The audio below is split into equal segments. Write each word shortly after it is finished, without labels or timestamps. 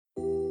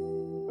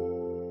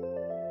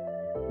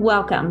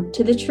Welcome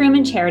to the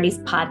Truman Charities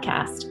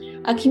Podcast,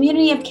 a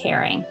community of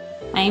caring.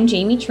 I am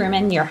Jamie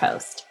Truman, your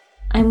host.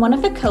 I'm one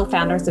of the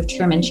co-founders of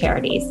Truman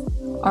Charities.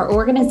 Our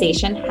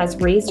organization has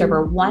raised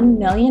over $1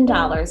 million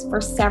for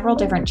several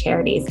different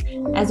charities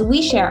as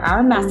we share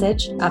our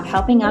message of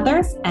helping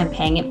others and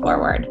paying it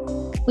forward.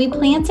 We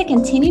plan to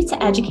continue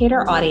to educate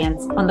our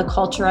audience on the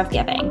culture of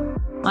giving.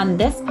 On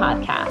this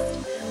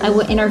podcast, I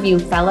will interview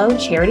fellow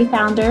charity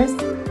founders,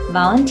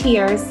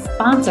 volunteers,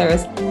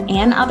 sponsors,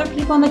 and other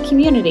people in the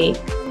community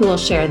who will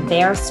share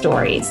their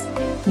stories.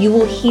 You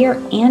will hear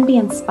and be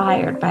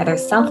inspired by their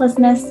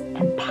selflessness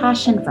and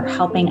passion for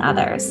helping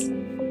others.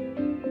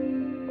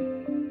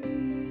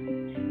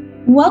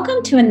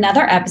 Welcome to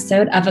another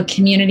episode of A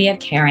Community of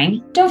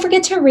Caring. Don't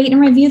forget to rate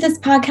and review this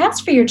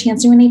podcast for your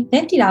chance to win a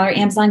 $50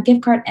 Amazon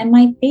gift card and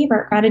my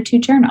favorite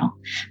gratitude journal.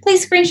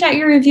 Please screenshot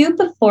your review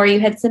before you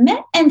hit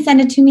submit and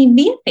send it to me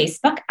via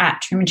Facebook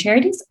at Truman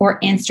Charities or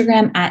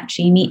Instagram at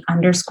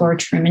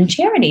Jamie_Truman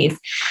Charities.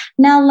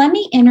 Now, let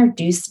me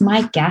introduce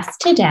my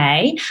guest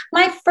today.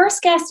 My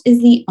first guest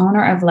is the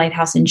owner of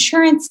Lighthouse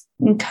Insurance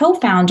and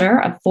co-founder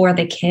of For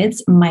the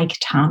Kids, Mike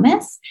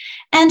Thomas.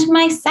 And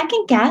my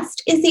second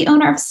guest is the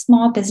owner of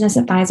Small Business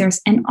Advisors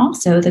and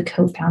also the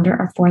co-founder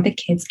of For the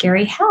Kids,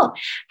 Gary Helt.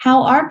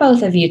 How are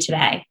both of you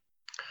today?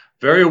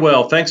 Very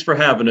well. Thanks for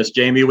having us,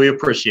 Jamie. We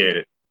appreciate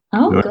it.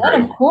 Oh, good.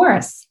 Of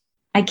course.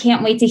 I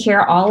can't wait to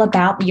hear all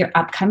about your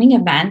upcoming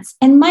events.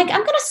 And Mike,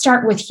 I'm going to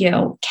start with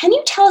you. Can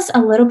you tell us a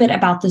little bit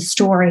about the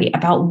story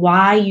about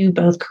why you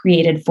both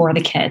created For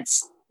the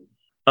Kids?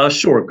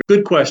 Sure.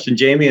 Good question,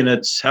 Jamie. And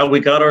it's how we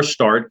got our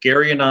start.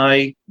 Gary and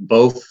I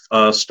both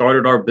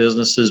started our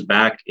businesses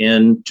back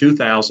in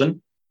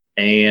 2000.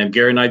 And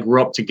Gary and I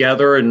grew up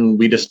together, and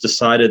we just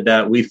decided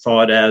that we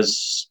thought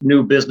as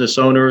new business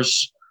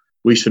owners,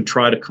 we should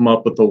try to come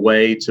up with a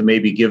way to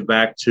maybe give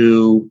back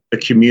to the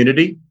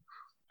community.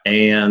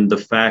 And the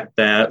fact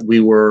that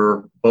we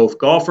were both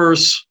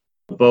golfers,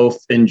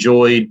 both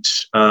enjoyed,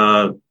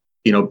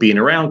 being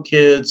around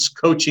kids,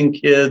 coaching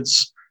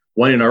kids,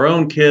 wanting our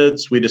own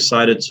kids, we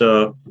decided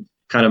to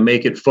kind of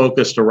make it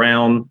focused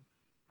around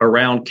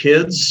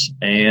kids,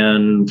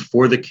 and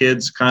For the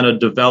Kids kind of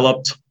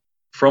developed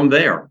from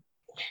there.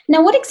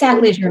 Now, what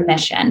exactly is your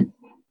mission?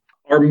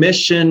 Our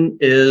mission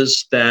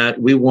is that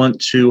we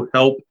want to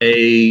help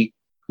a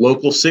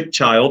local sick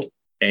child,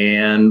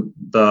 and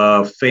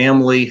the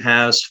family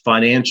has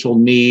financial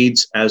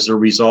needs as a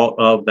result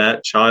of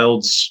that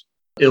child's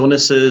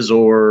illnesses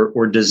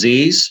or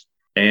disease.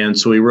 And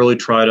so we really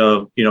try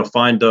to,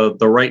 find the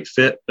right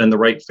fit and the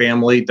right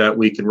family that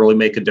we can really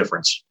make a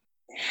difference.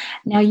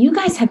 Now, you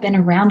guys have been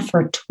around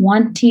for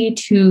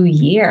 22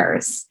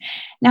 years.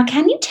 Now,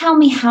 can you tell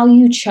me how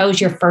you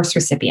chose your first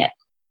recipient?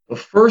 The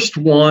first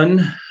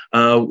one,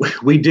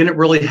 we didn't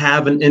really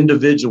have an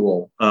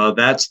individual.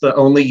 That's the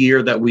only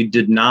year that we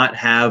did not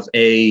have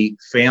a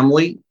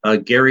family.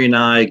 Gary and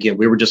I, again,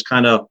 we were just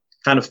kind of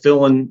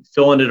filling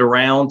it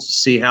around to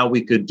see how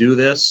we could do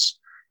this.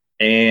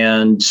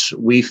 And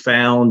we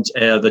found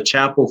the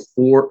Chapel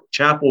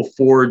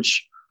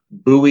Forge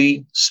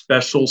Bowie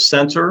Special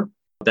Center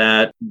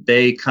that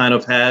they kind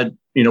of had,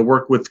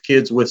 work with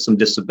kids with some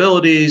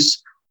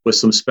disabilities, with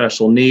some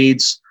special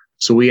needs.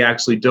 So we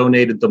actually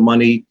donated the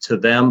money to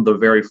them the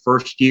very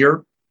first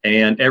year.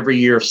 And every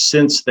year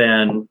since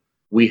then,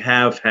 we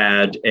have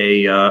had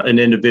an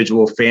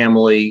individual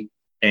family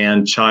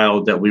and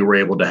child that we were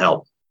able to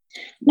help.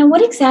 Now,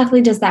 what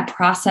exactly does that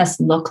process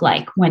look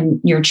like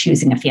when you're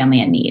choosing a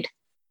family in need?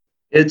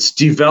 It's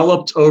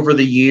developed over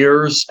the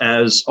years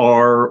as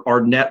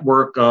our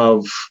network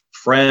of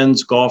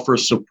friends,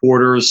 golfers,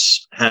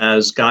 supporters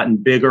has gotten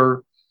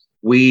bigger.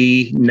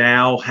 We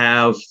now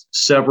have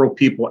several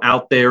people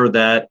out there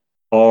that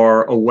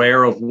are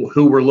aware of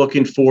who we're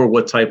looking for,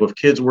 what type of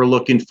kids we're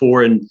looking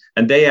for, and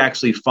they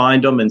actually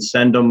find them and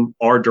send them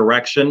our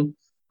direction,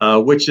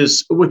 which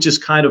is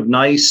kind of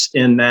nice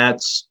in that,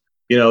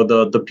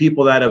 the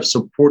people that have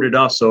supported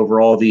us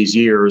over all these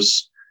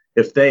years,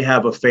 if they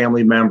have a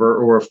family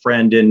member or a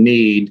friend in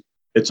need,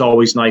 it's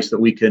always nice that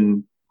we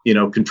can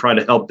try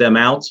to help them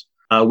out.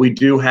 We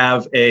do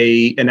have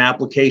an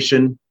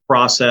application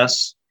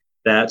process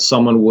that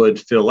someone would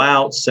fill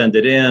out, send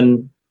it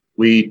in.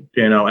 We,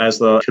 as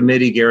the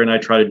committee, Gary and I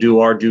try to do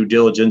our due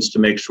diligence to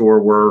make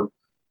sure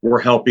we're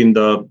helping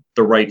the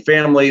right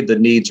family, the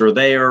needs are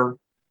there,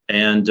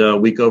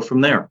 and we go from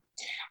there.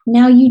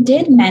 Now, you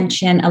did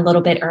mention a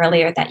little bit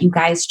earlier that you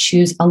guys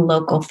choose a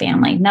local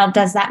family. Now,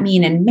 does that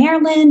mean in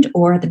Maryland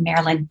or the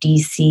Maryland,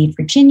 D.C.,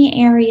 Virginia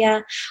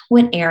area?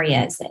 What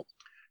area is it?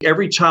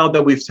 Every child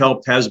that we've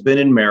helped has been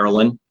in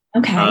Maryland.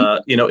 Okay.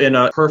 In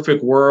a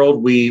perfect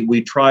world,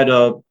 we try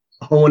to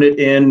hone it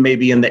in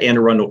maybe in the Anne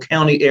Arundel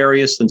County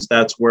area, since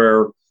that's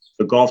where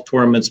the golf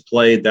tournaments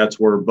played. That's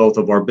where both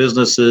of our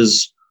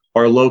businesses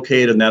are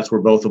located, and that's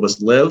where both of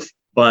us live.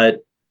 But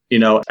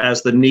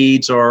as the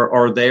needs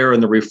are there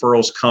and the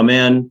referrals come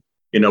in,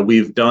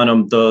 we've done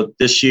them.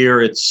 This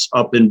year it's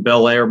up in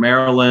Bel Air,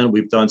 Maryland.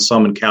 We've done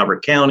some in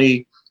Calvert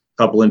County,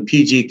 a couple in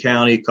PG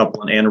County, a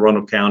couple in Anne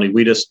Arundel County.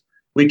 We just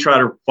we try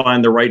to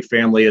find the right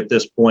family at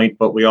this point,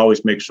 but we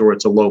always make sure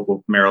it's a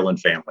local Maryland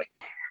family.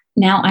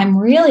 Now, I'm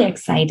really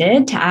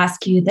excited to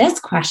ask you this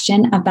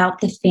question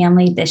about the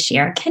family this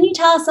year. Can you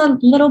tell us a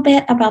little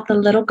bit about the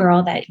little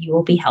girl that you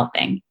will be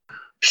helping?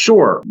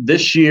 Sure.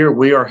 This year,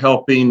 we are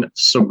helping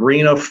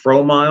Sabrina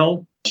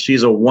Fromile.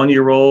 She's a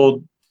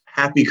 1-year-old,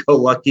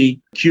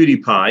 happy-go-lucky cutie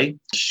pie.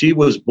 She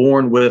was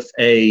born with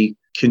a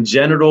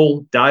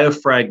congenital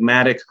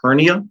diaphragmatic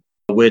hernia,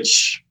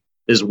 which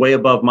is way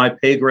above my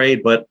pay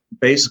grade. But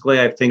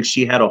basically, I think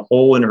she had a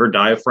hole in her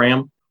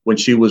diaphragm when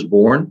she was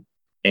born.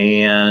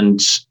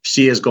 And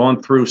she has gone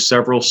through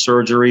several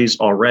surgeries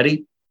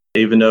already,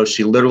 even though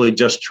she literally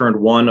just turned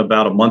 1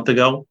 about a month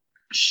ago.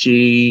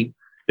 She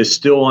is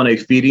still on a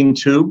feeding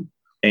tube,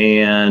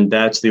 and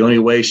that's the only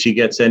way she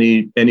gets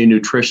any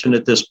nutrition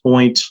at this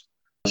point.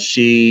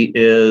 She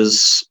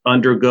is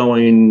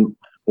undergoing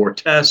more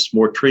tests,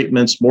 more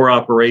treatments, more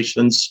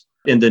operations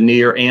in the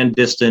near and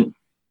distant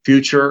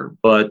future.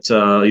 But,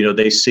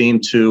 they seem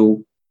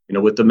to,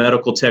 with the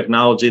medical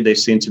technology, they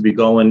seem to be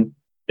going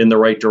in the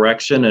right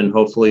direction, and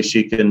hopefully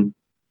she can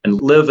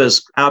live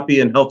as happy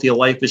and healthy a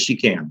life as she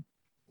can.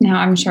 Now,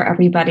 I'm sure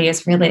everybody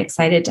is really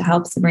excited to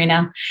help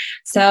Sabrina.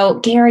 So,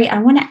 Gary, I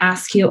want to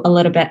ask you a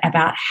little bit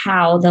about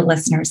how the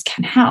listeners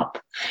can help.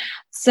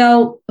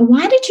 So,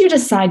 why did you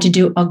decide to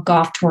do a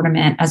golf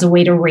tournament as a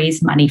way to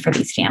raise money for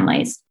these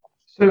families?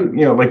 So,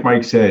 like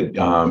Mike said,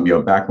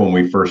 back when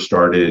we first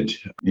started,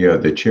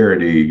 the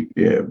charity,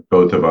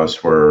 both of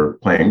us were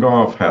playing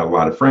golf, had a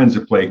lot of friends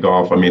that play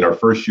golf. I mean, our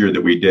first year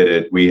that we did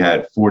it, we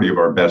had 40 of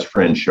our best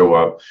friends show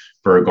up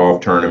for a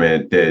golf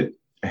tournament that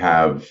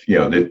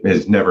that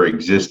has never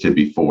existed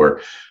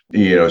before.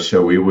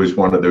 So it was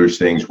one of those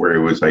things where it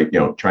was like,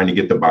 trying to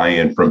get the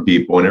buy-in from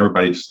people, and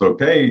everybody just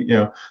looked, hey,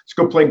 let's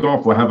go play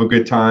golf. We'll have a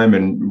good time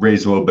and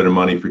raise a little bit of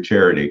money for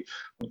charity.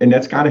 And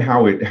that's kind of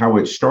how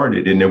it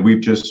started. And then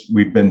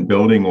we've been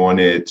building on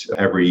it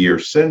every year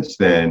since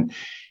then.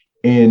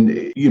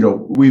 And,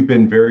 we've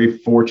been very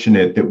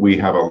fortunate that we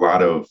have a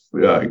lot of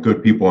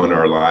good people in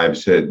our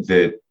lives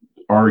that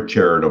are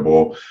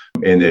charitable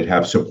and that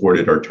have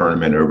supported our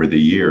tournament over the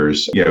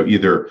years,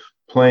 either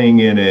playing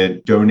in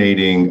it,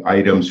 donating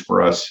items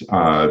for us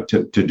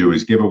to do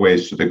as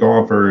giveaways to the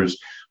golfers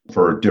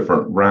for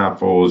different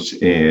raffles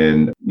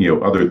and,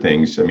 other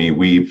things. I mean,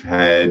 we've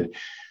had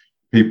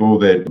people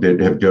that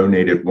have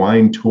donated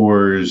wine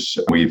tours.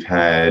 We've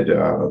had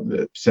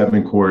the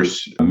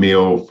 7-course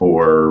meal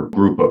for a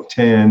group of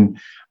 10.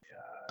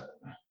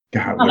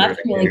 That's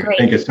really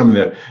great. I think of some of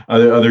the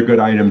other good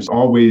items.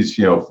 Always,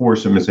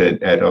 foursomes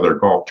at other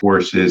golf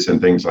courses and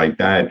things like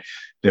that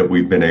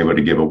we've been able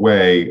to give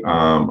away.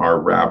 Our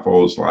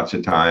raffles, lots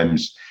of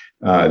times,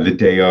 the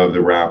day of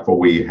the raffle,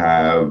 we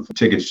have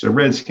tickets to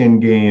Redskin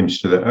games,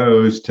 to the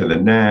O's, to the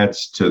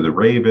Nats, to the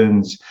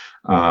Ravens,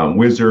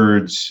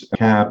 Wizards,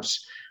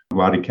 caps, a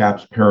lot of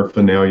caps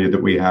paraphernalia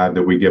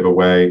that we give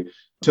away.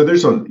 So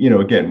there's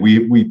again,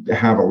 we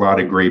have a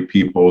lot of great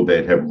people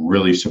that have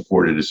really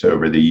supported us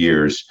over the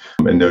years.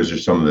 And those are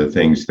some of the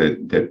things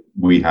that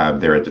we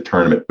have there at the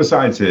tournament.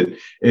 Besides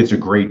it's a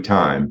great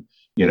time.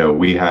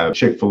 We have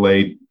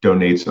Chick-fil-A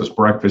donates us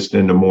breakfast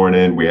in the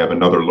morning. We have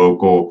another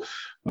local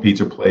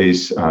pizza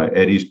place,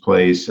 Eddie's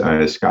Place.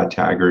 Scott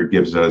Taggart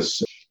gives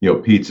us,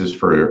 pizzas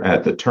for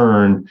at the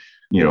turn.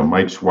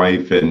 Mike's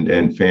wife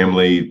and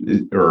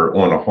family are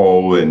on a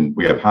hole, and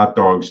we have hot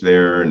dogs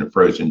there and a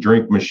frozen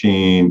drink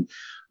machine.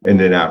 And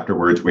then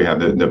afterwards, we have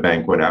the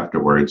banquet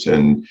afterwards.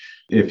 And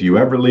if you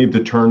ever leave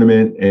the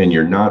tournament and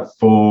you're not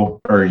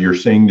full, or you're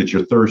saying that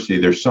you're thirsty,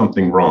 there's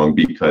something wrong,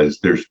 because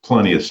there's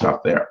plenty of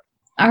stuff there.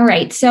 All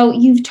right. So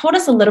you've told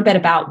us a little bit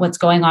about what's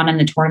going on in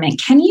the tournament.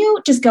 Can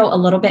you just go a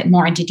little bit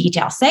more into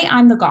detail? Say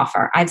I'm the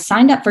golfer. I've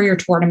signed up for your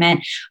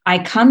tournament. I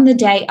come the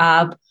day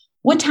of.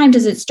 What time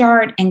does it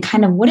start? And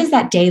kind of what does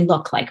that day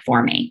look like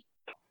for me?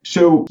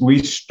 So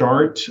we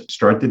start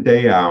the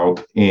day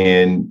out,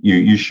 and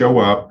you show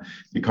up,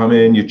 you come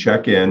in, you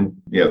check in.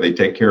 They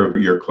take care of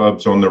your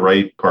clubs on the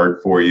right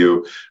cart for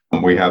you.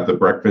 We have the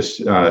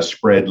breakfast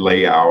spread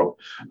layout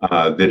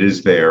that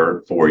is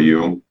there for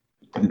you.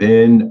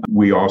 Then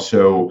we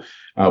also,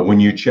 when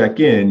you check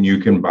in, you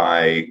can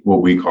buy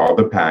what we call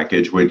the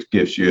package, which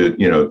gives you,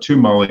 2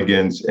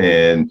 mulligans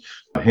and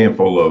a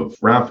handful of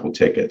raffle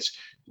tickets.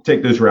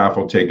 Take those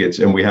raffle tickets,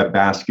 and we have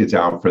baskets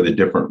out for the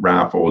different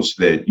raffles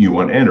that you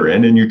want to enter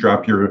in, and you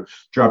drop your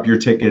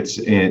tickets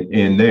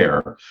in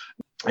there.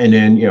 And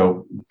then,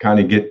 kind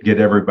of get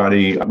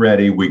everybody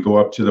ready. We go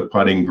up to the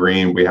putting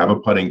green. We have a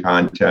putting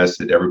contest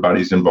that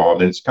everybody's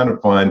involved in. It's kind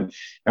of fun.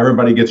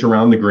 Everybody gets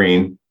around the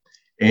green,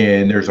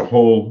 and there's a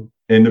hole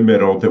in the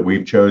middle that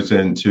we've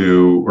chosen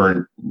to,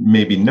 or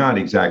maybe not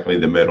exactly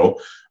the middle,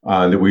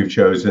 that we've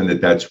chosen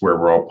that's where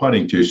we're all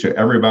putting to. So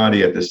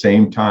everybody at the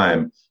same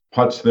time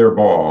putts their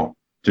ball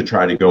to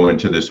try to go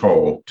into this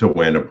hole to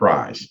win a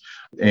prize.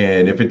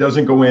 And if it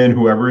doesn't go in,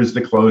 whoever is the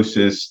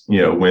closest,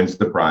 wins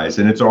the prize.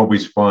 And it's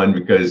always fun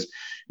because,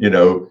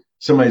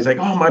 somebody's like,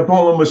 oh, my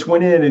ball almost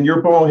went in and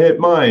your ball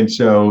hit mine.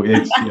 So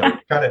it's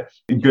kind of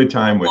a good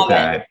time with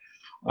that.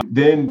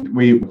 Then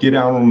we get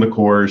out on the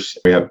course.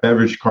 We have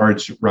beverage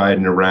carts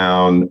riding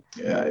around,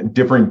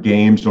 different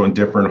games on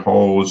different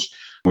holes.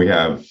 We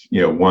have,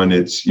 one,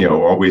 it's,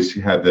 always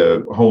have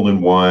the hole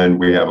in one.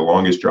 We have the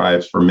longest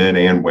drives for men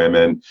and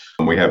women.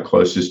 We have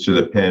closest to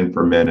the pin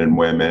for men and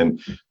women.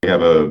 We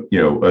have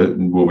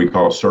what we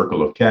call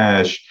circle of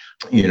cash,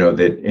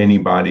 that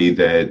anybody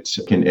that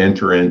can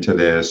enter into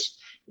this,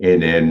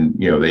 and then,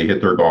 they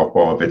hit their golf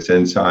ball. If it's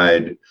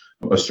inside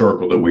a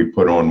circle that we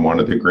put on one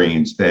of the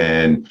greens,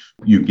 then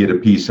you get a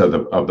piece of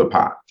the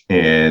pot.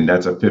 And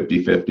that's a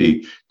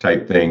 50-50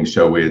 type thing.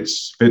 So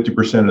it's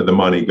 50% of the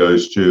money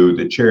goes to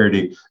the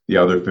charity. The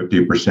other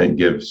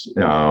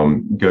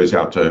 50% goes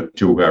out to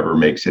whoever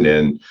makes it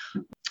in,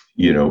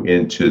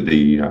 into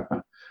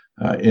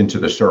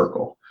the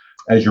circle.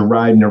 As you're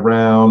riding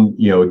around,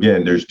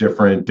 again, there's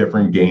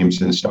different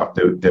games and stuff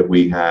that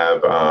we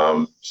have,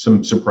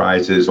 some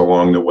surprises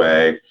along the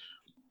way.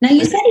 Now,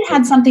 you said you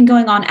had something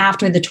going on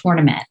after the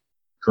tournament.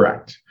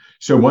 Correct.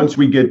 So once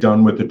we get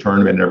done with the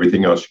tournament and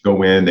everything else, you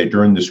go in, they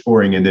during the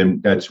scoring, and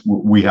then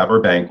we have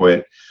our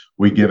banquet.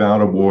 We give out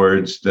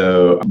awards.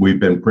 We've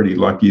been pretty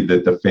lucky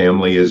that the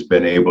family has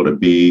been able to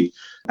be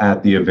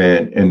at the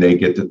event and they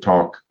get to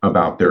talk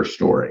about their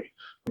story.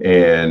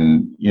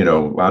 And,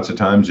 lots of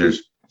times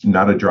there's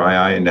not a dry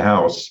eye in the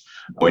house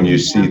when you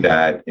see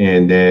that.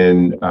 And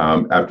then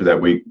after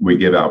that, we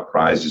give out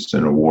prizes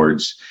and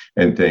awards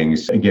and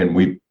things.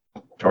 Again,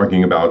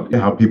 talking about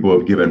how people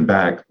have given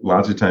back.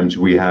 Lots of times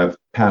we have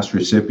past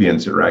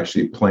recipients that are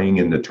actually playing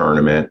in the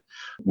tournament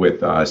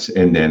with us.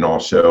 And then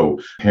also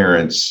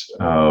parents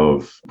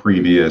of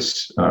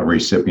previous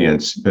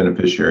recipients,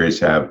 beneficiaries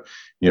have,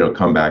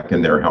 come back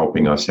and they're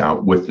helping us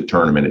out with the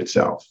tournament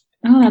itself.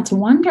 Oh, that's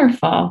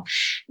wonderful.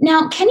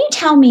 Now, can you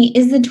tell me,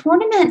 is the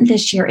tournament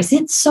this year, is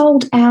it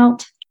sold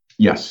out?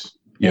 Yes.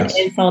 It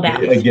is sold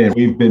out. Again,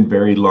 we've been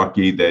very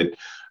lucky that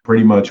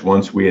pretty much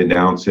once we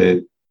announce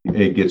it,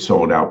 it gets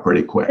sold out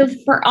pretty quick. So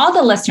for all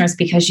the listeners,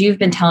 because you've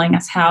been telling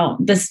us how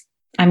this,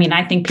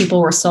 I think people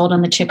were sold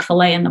on the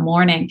Chick-fil-A in the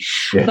morning.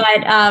 Yeah.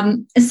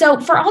 But so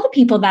for all the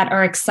people that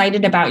are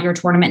excited about your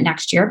tournament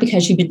next year,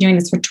 because you've been doing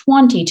this for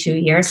 22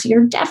 years, so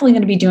you're definitely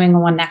going to be doing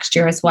one next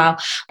year as well.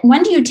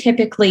 When do you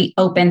typically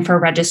open for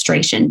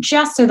registration?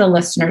 Just so the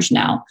listeners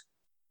know.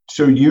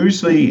 So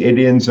usually it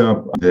ends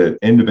up the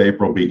end of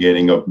April,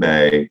 beginning of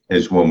May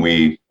is when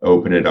we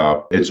open it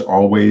up. It's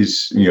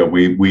always,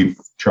 we've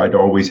tried to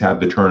always have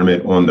the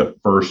tournament on the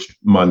first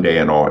Monday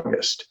in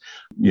August.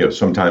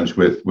 Sometimes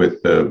with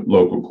the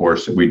local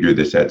course that we do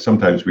this at,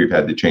 sometimes we've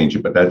had to change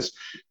it, but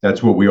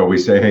that's what we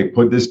always say. Hey,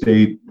 put this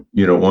date,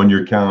 on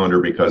your calendar,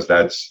 because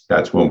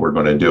that's when we're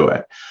going to do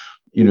it.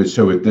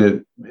 So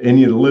if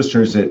any of the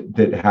listeners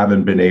that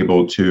haven't been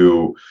able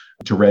to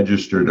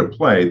register to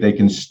play, they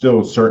can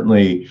still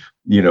certainly,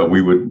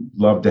 we would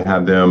love to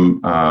have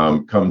them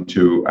come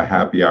to a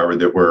happy hour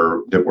that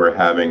we're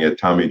having at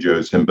Tommy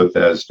Joe's in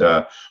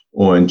Bethesda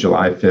on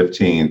July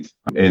 15th.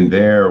 And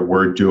there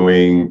we're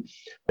doing,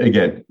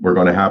 again, we're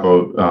going to have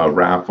a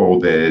raffle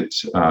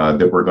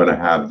that we're going to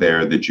have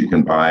there that you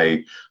can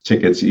buy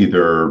tickets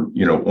either,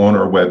 on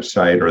our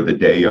website or the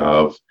day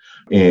of.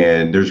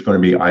 And there's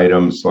going to be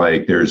items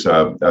like there's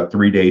a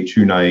 3-day,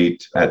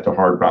 2-night at the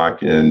Hard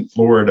Rock in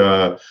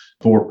Florida,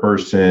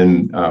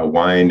 4-person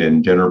wine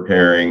and dinner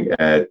pairing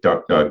at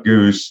Duck Duck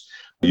Goose,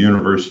 the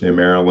University of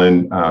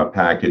Maryland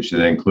package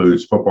that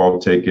includes football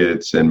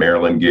tickets and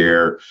Maryland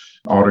gear,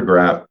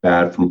 autographed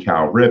bat from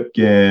Cal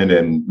Ripken,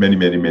 and many,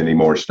 many, many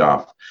more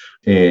stuff.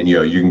 And,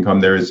 you can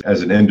come there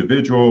as an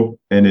individual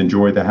and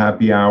enjoy the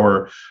happy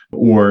hour,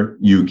 or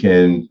you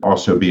can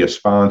also be a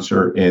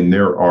sponsor. And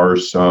there are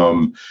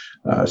some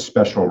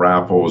special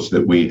raffles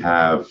that we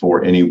have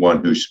for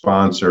anyone who is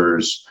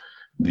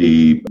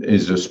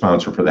a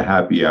sponsor for the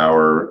happy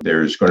hour.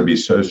 There's going to be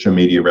social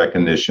media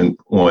recognition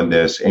on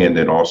this, and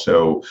then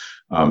also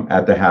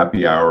at the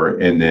happy hour,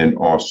 and then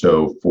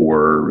also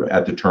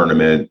at the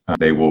tournament,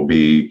 they will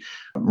be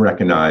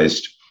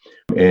recognized.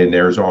 And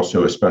there's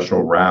also a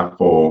special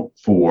raffle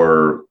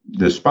for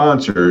the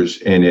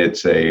sponsors, and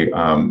it's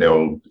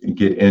they'll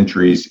get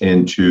entries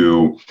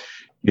into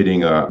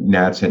getting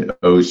Nats and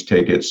O's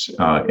tickets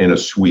in a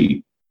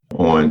suite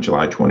on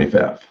July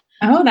 25th.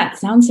 Oh, that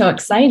sounds so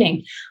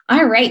exciting.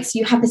 All right. So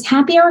you have this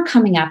happy hour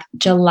coming up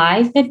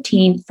July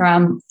 15th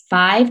from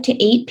 5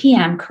 to 8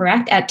 p.m.,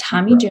 correct? At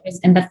Tommy Joe's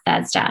in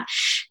Bethesda.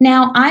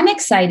 Now, I'm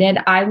excited.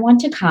 I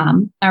want to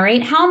come. All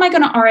right. How am I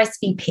going to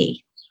RSVP?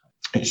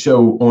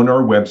 So on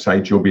our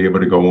website, you'll be able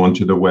to go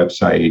onto the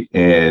website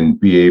and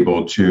be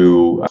able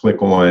to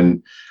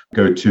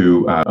go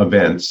to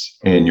events,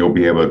 and you'll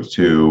be able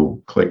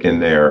to click in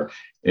there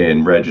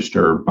and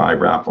register, buy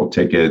raffle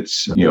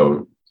tickets,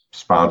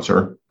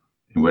 sponsor,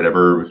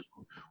 whatever.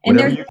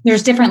 And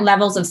there's different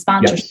levels of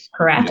sponsorship, yes.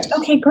 Correct? Yes.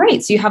 Okay,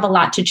 great. So you have a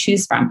lot to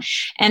choose from.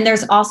 And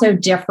there's also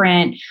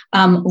different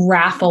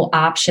raffle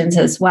options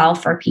as well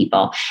for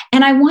people.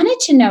 And I wanted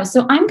to know,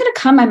 so I'm going to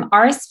come, I'm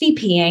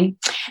RSVPing.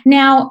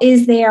 Now,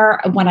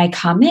 when I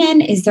come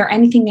in, is there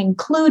anything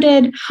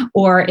included,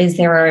 or is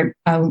there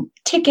a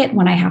ticket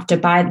when I have to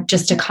buy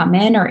just to come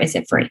in, or is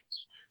it free?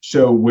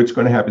 So what's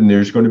going to happen?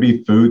 There's going to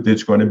be food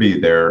that's going to be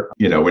there,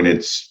 and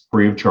it's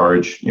free of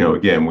charge.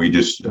 Again, we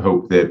just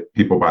hope that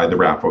people buy the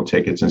raffle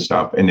tickets and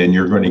stuff. And then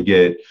you're going to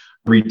get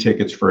free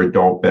tickets for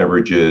adult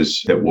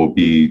beverages that will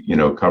be,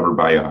 covered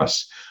by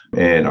us.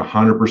 And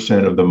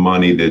 100% of the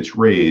money that's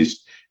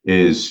raised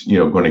is,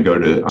 going to go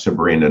to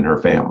Sabrina and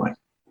her family.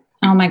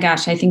 Oh my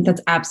gosh, I think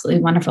that's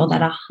absolutely wonderful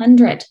that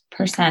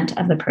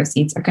 100% of the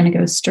proceeds are going to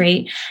go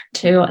straight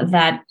to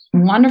that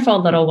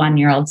wonderful little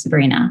 1-year-old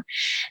Sabrina.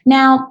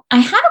 Now, I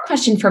have a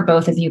question for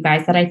both of you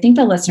guys that I think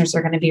the listeners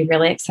are going to be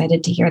really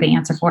excited to hear the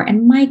answer for.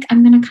 And Mike,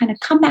 I'm going to kind of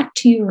come back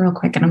to you real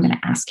quick, and I'm going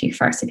to ask you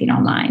first, if you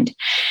don't mind.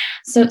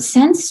 So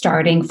since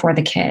starting For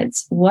the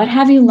Kids, what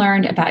have you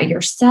learned about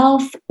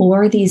yourself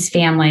or these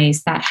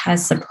families that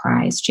has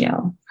surprised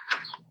you?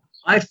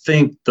 I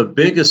think the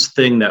biggest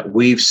thing that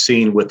we've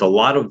seen with a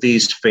lot of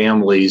these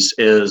families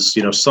is,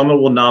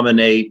 someone will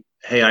nominate,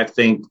 hey, I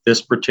think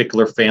this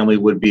particular family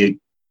would be a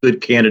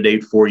good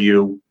candidate for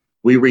you.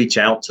 We reach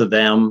out to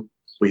them.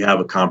 We have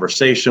a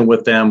conversation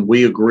with them.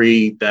 We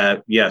agree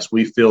that, yes,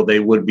 we feel they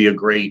would be a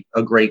great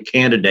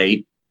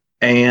candidate.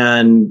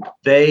 And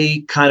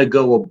they kind of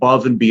go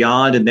above and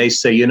beyond, and they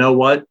say, you know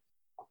what?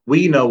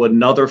 We know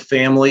another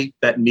family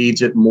that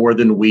needs it more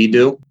than we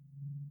do.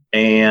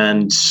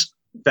 And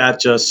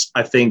that just,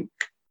 I think,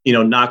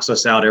 knocks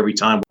us out every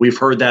time. We've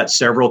heard that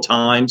several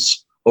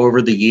times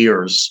over the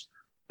years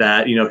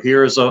that,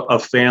 here's a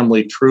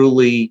family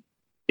truly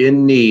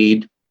in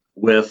need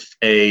with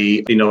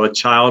a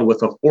child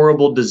with a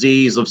horrible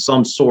disease of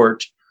some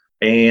sort.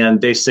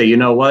 And they say, you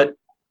know what?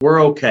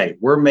 We're okay.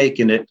 We're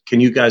making it. Can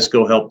you guys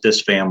go help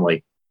this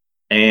family?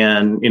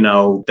 And,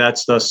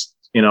 that's just,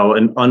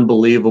 an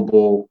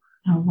unbelievable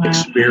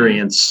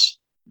experience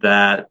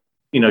that,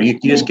 you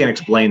just can't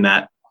explain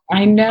that.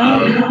 I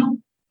know.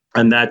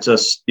 And that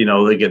just,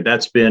 again,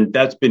 that's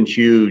been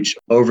huge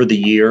over the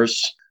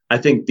years. I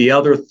think the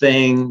other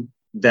thing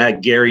that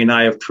Gary and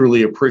I have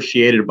truly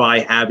appreciated by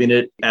having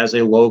it as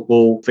a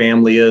local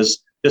family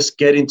is just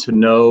getting to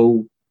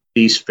know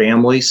these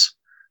families.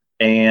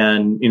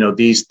 And,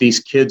 these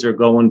kids are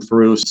going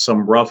through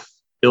some rough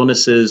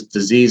illnesses,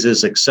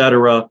 diseases,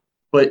 etc.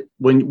 But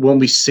when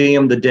we see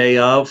them the day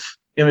of,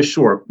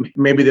 sure,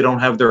 maybe they don't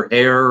have their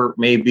hair,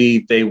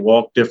 maybe they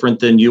walk different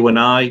than you and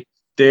I.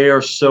 They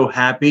are so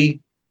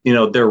happy,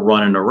 they're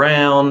running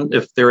around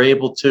if they're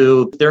able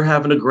to. They're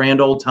having a grand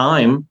old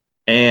time,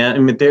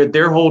 and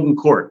they're holding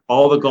court.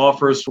 All the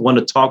golfers want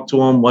to talk to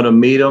them, want to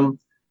meet them.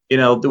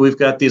 We've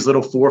got these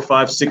little 4,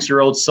 5,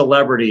 6-year-old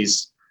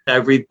celebrities.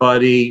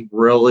 Everybody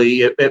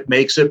really, it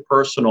makes it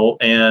personal.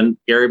 And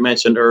Gary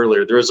mentioned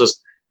earlier, there's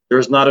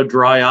not a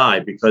dry eye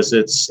because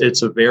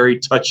it's a very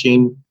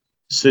touching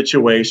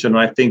situation.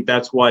 I think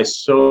that's why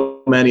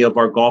so many of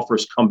our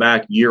golfers come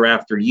back year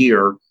after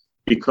year,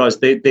 because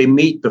they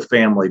meet the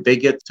family. They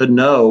get to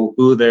know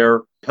who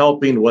they're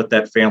helping, what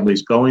that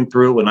family's going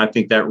through. And I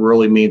think that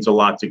really means a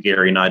lot to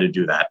Gary and I to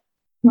do that.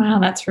 Wow,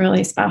 that's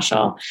really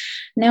special.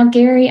 Now,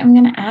 Gary, I'm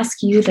going to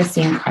ask you the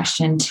same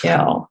question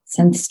too.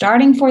 Since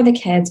starting For the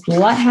Kids,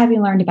 what have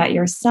you learned about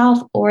yourself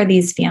or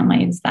these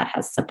families that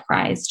has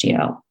surprised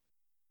you?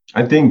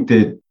 I think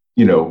that,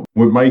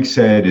 what Mike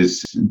said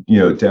is,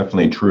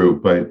 definitely true,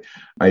 but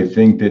I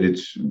think that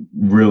it's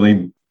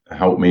really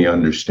helped me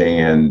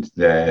understand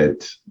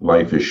that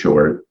life is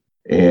short,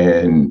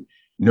 and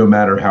no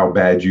matter how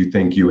bad you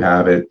think you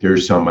have it,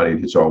 there's somebody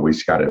that's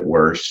always got it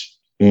worse.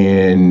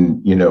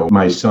 And,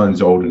 my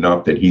son's old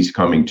enough that he's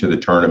coming to the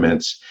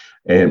tournaments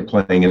and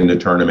playing in the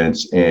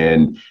tournaments.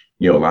 And,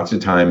 lots of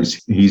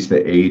times he's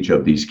the age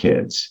of these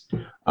kids,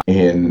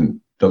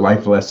 and the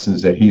life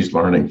lessons that he's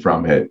learning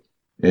from it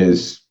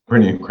is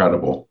pretty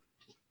incredible.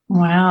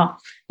 Wow.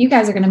 You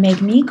guys are going to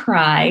make me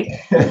cry.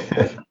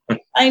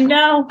 I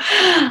know.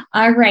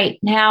 All right.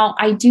 Now,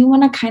 I do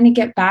want to kind of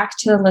get back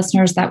to the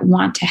listeners that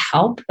want to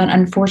help, but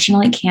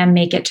unfortunately can't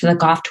make it to the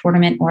golf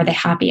tournament or the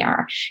happy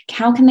hour.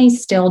 How can they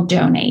still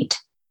donate?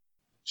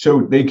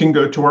 So they can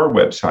go to our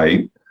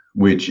website,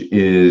 which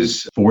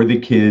is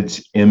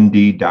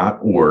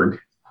forthekidsmd.org.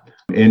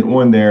 And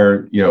on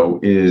there,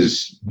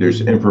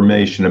 there's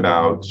information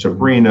about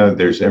Sabrina,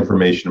 there's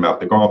information about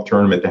the golf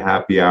tournament, the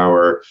happy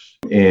hour,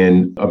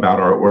 and about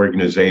our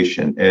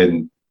organization.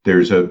 And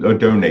there's a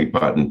donate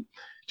button.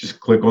 Just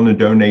click on the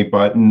donate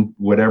button.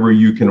 Whatever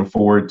you can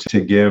afford to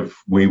give,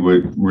 we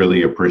would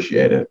really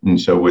appreciate it. And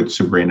so would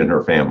Sabrina and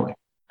her family.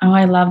 Oh,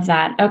 I love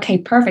that. Okay,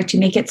 perfect. You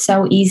make it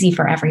so easy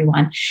for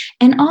everyone.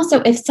 And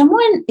also, if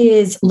someone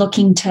is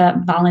looking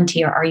to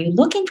volunteer, are you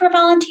looking for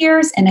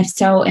volunteers? And if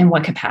so, in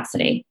what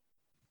capacity?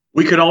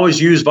 We could always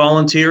use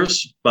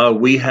volunteers.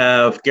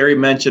 Gary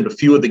mentioned a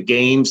few of the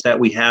games that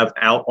we have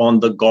out on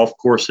the golf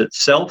course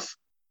itself.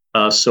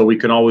 So we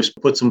can always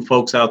put some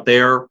folks out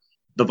there.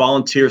 The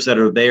volunteers that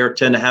are there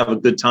tend to have a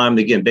good time.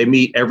 Again, they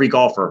meet every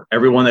golfer,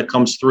 everyone that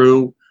comes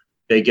through.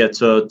 They get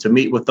to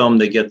meet with them.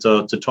 They get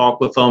to talk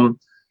with them.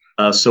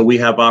 So we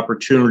have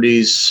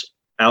opportunities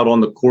out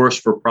on the course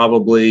for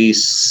probably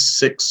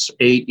 6,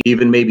 8,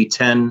 even maybe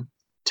 10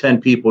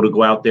 people to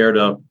go out there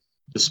to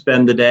to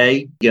spend the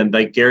day. Again,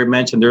 like Gary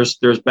mentioned, there's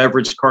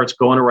beverage carts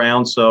going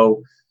around.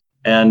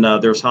 And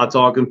there's hot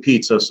dog and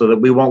pizza, so that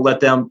we won't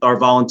let our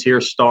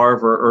volunteers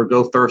starve or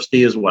go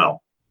thirsty as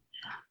well.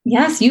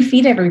 Yes, you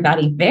feed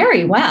everybody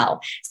very well.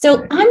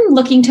 So I'm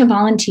looking to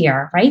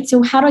volunteer, right?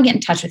 So how do I get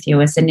in touch with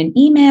you? Is it an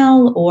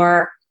email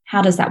or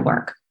how does that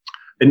work?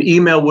 An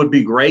email would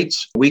be great.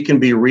 We can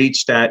be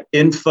reached at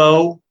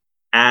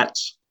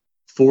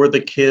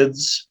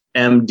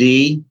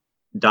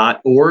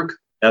info@forthekidsmd.org.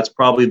 That's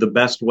probably the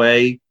best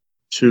way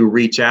to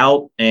reach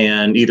out,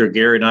 and either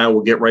Gary and I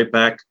will get right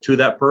back to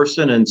that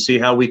person and see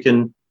how we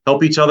can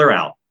help each other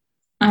out.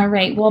 All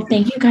right. Well,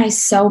 thank you guys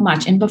so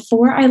much. And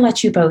before I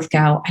let you both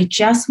go, I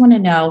just want to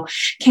know,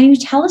 can you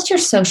tell us your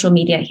social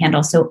media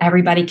handle so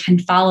everybody can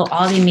follow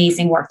all the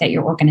amazing work that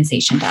your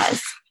organization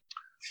does?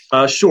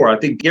 Sure. I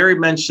think Gary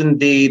mentioned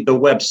the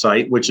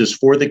website, which is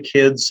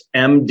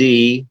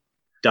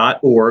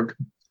forthekidsmd.org.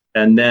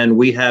 And then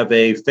we have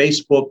a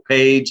Facebook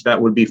page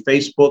that would be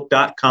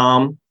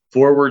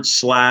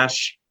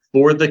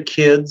facebook.com/For the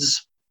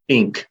Kids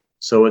Inc.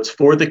 So it's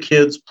For the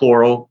Kids,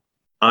 plural,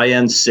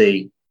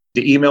 INC.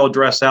 The email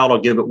address I'll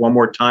give it one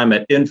more time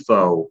at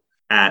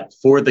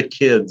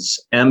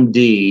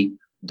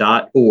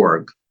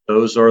info@forthekidsmd.org.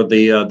 Those are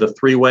the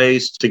three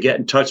ways to get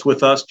in touch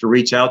with us, to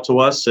reach out to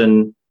us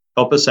and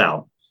help us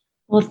out.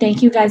 Well,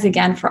 thank you guys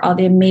again for all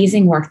the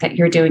amazing work that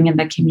you're doing in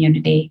the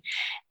community.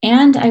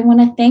 And I want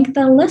to thank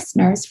the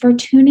listeners for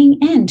tuning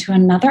in to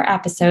another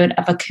episode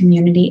of A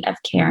Community of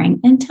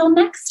Caring. Until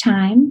next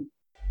time.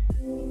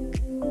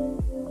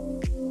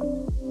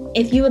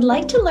 If you would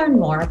like to learn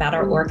more about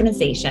our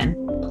organization,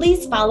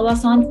 please follow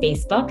us on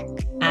Facebook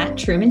at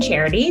Truman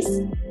Charities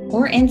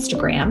or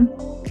Instagram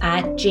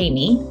at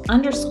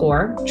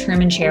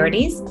Jamie_Truman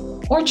Charities,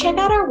 or check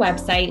out our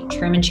website,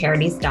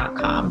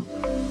 trumancharities.com.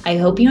 I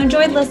hope you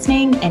enjoyed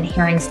listening and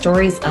hearing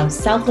stories of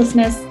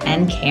selflessness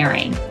and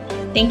caring.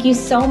 Thank you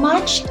so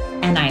much,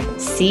 and I will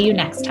see you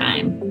next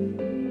time.